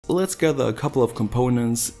let's gather a couple of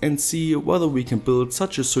components and see whether we can build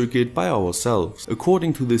such a circuit by ourselves.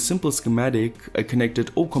 According to this simple schematic, I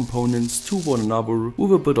connected all components to one another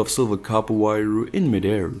with a bit of silver copper wire in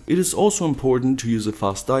midair. It is also important to use a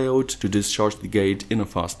fast diode to discharge the gate in a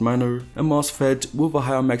fast manner, a MOSFET with a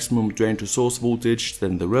higher maximum drain to source voltage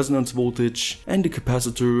than the resonance voltage, and a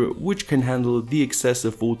capacitor which can handle the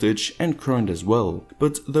excessive voltage and current as well.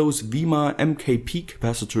 But those VMA MKP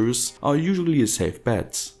capacitors are usually a safe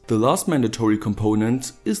bet. The last mandatory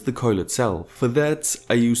component is the coil itself. For that,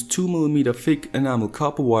 I used 2mm thick enamel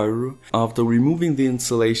copper wire. After removing the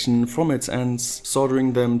insulation from its ends,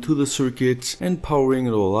 soldering them to the circuit and powering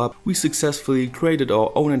it all up, we successfully created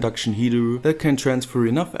our own induction heater that can transfer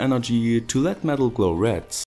enough energy to let metal glow red.